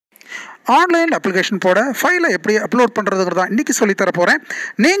Online application போட ஃபைலை எப்படி அப்லோட் பண்ணுறதுங்கிறதா இன்றைக்கி சொல்லித்தர போகிறேன்.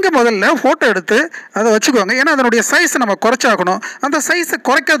 நீங்கள் முதல்ல ஃபோட்டோ எடுத்து அதை வச்சுக்கோங்க. ஏன்னா அதனுடைய சைஸை நம்ம குறைச்சாகணும். அந்த சைஸை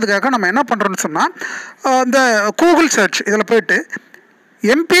குறைக்கிறதுக்காக நம்ம என்ன பண்ணுறோன்னு சொன்னால், இந்த கூகுள் சர்ச் இதில் போய்ட்டு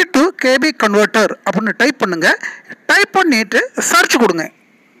MP to KB கன்வெர்ட்டர் அப்படின்னு டைப் பண்ணுங்கள். டைப் பண்ணிவிட்டு சர்ச் கொடுங்க.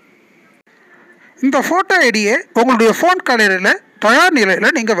 இந்த ஃபோட்டோ ஐடியை உங்களுடைய ஃபோன் கேலரியில் தயார்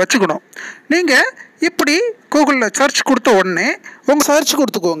நிலையில் நீங்கள் வச்சுக்கணும். நீங்கள் இப்படி கூகுளில் சர்ச் கொடுத்த உடனே உங்கள் சர்ச்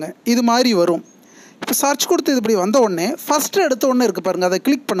கொடுத்துக்கோங்க. இது மாதிரி வரும். இப்போ சர்ச் கொடுத்து இப்படி வந்த உடனே ஃபஸ்ட்டு எடுத்த உடனே இருக்குது பாருங்கள், அதை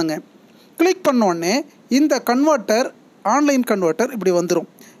கிளிக் பண்ணுங்கள். கிளிக் பண்ண உடனே இந்த கன்வெர்ட்டர், ஆன்லைன் கன்வெர்ட்டர் இப்படி வந்துடும்.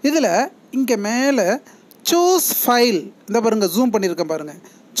 இதில் இங்கே மேலே சூஸ் ஃபைல், இந்த பாருங்கள், ஜூம் பண்ணியிருக்கேன் பாருங்கள்,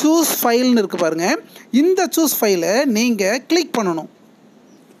 சூஸ் ஃபைல்னு இருக்குது பாருங்கள். இந்த சூஸ் ஃபைலை நீங்கள் கிளிக் பண்ணணும்.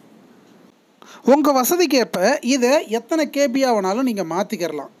 உங்கள் வசதிக்கு ஏற்ப இதை எத்தனை கேபியாக வேணாலும் நீங்கள்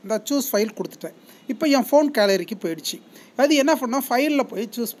மாற்றிக்கிறலாம். இந்த சூஸ் ஃபைல் கொடுத்துட்டேன். இப்போ என் ஃபோன் கேலரிக்கு போயிடுச்சு. அது என்ன பண்ணால் ஃபைலில் போய்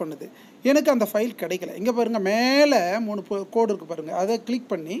சூஸ் பண்ணுது. எனக்கு அந்த ஃபைல் கிடைக்கல. இங்கே பாருங்கள், மேலே 3 கோடு இருக்குது பாருங்கள், அதை கிளிக்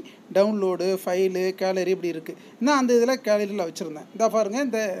பண்ணி டவுன்லோடு, ஃபைலு, கேலரி இப்படி இருக்குது. நான் அந்த இதில் கேலரியில் வச்சுருந்தேன். இந்த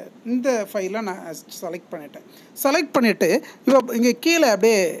பாருங்கள், இந்த ஃபைலை நான் செலக்ட் பண்ணிட்டேன். செலக்ட் பண்ணிவிட்டு இப்போ இங்கே கீழே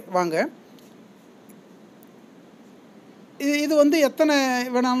அப்படியே வாங்க. இது வந்து எத்தனை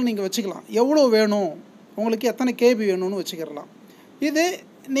வேணாலும் நீங்கள் வச்சுக்கலாம். எவ்வளோ வேணும் உங்களுக்கு, எத்தனை கேபி வேணும்னு வச்சுக்கிறலாம். இது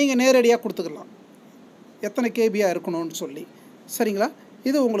நீங்கள் நேரடியாக கொடுத்துக்கலாம், எத்தனை கேபியாக இருக்கணும்னு சொல்லி. சரிங்களா?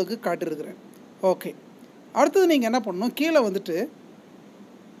 இது உங்களுக்கு காட்டிருக்கிறேன். ஓகே. அடுத்தது நீங்கள் என்ன பண்ணணும், கீழே வந்துட்டு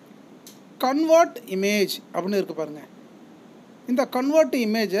கன்வெர்ட் இமேஜ் அப்படின்னு இருக்குது பாருங்கள். இந்த கன்வெர்ட்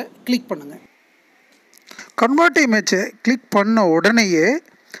இமேஜை கிளிக் பண்ணுங்கள். கன்வெர்ட் இமேஜை கிளிக் பண்ண உடனேயே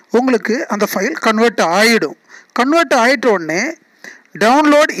உங்களுக்கு அந்த ஃபைல் கன்வெர்ட் ஆகிடும். கன்வெர்ட் ஆகிட்ட உடனே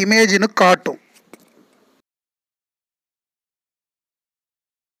டவுன்லோட் இமேஜ்னு காட்டும்.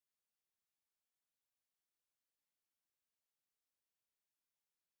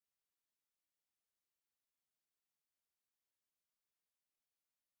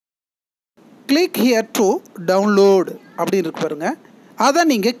 கிளிக் ஹியர் டு டவுன்லோட் அப்படின்னு இருக்கு பாருங்க, அதை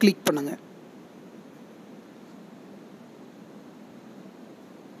நீங்கள் கிளிக் பண்ணுங்கள்.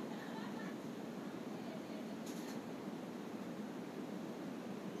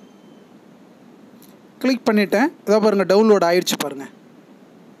 கிளிக் பண்ணிவிட்டேன். இதை பாருங்கள், டவுன்லோட் ஆகிடுச்சு பாருங்கள்.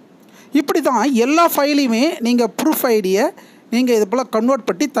 இப்படி தான் எல்லா ஃபைலையுமே நீங்கள் ப்ரூஃப் ஐடியை நீங்கள் இது போல் கன்வெர்ட்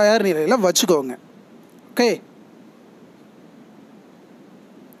பண்ணி தயார் நிலையில் வச்சுக்கோங்க. ஓகே.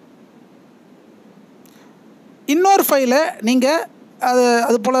 இன்னொரு ஃபைலை நீங்கள்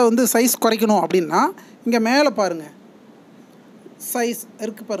அது போல் வந்து சைஸ் குறைக்கணும் அப்படின்னா இங்கே மேலே பாருங்கள், சைஸ்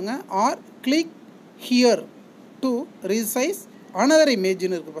இருக்குது பாருங்கள், R click here to resize another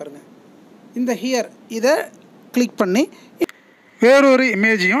இமேஜ்னு இருக்குது பாருங்கள். இந்த ஹியர் இதை கிளிக் பண்ணி வேறொரு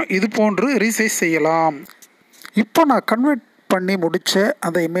இமேஜையும் இது போன்று ரீசைஸ் செய்யலாம். இப்போ நான் கன்வெர்ட் பண்ணி முடித்த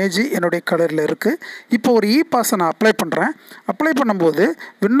அந்த இமேஜ் என்னுடைய கலரில் இருக்குது. இப்போ ஒரு பாஸை நான் அப்ளை பண்ணுறேன். அப்ளை பண்ணும்போது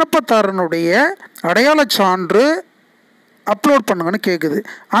விண்ணப்பதாரனுடைய அடையாள சான்று அப்லோட் பண்ணுங்கன்னு கேட்குது.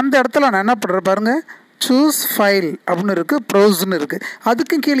 அந்த இடத்துல நான் என்ன பண்ணுறேன் பாருங்கள், சூஸ் ஃபைல் அப்படின்னு இருக்குது, ப்ரௌஸ்ன்னு இருக்குது.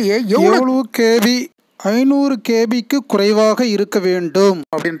 அதுக்கு கீழே எவ்வளவு கேபி, 500 கேபிக்கு குறைவாக இருக்க வேண்டும்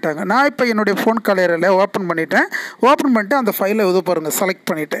அப்படின்ட்டாங்க. நான் இப்போ என்னுடைய ஃபோன் கேலரியில் ஓப்பன் பண்ணிட்டேன். ஓப்பன் பண்ணிட்டு அந்த ஃபைலை இது பாருங்கள், செலக்ட்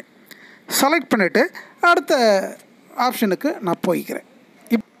பண்ணிவிட்டேன். செலக்ட் பண்ணிவிட்டு அடுத்த ஆப்ஷனுக்கு நான் போய்க்கிறேன்.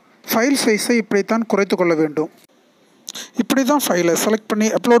 ஃபைல் சைஸை இப்படித்தான் குறைத்து கொள்ள வேண்டும். இப்படி தான் ஃபைலை செலக்ட் பண்ணி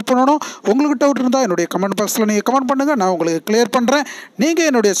அப்லோட் பண்ணணும். உங்களுக்கு டவுட் இருந்தால் என்னுடைய கமெண்ட் பாக்ஸில் நீங்கள் கமெண்ட் பண்ணுங்கள், நான் உங்களுக்கு கிளியர் பண்ணுறேன். நீங்கள்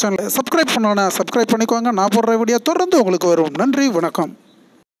என்னுடைய சேனலை சப்ஸ்கிரைப் பண்ணணும்னா சப்ஸ்கிரைப் பண்ணிக்கோங்க. நான் போடுற வீடியோ தொடர்ந்து உங்களுக்கு வரும். நன்றி, வணக்கம்.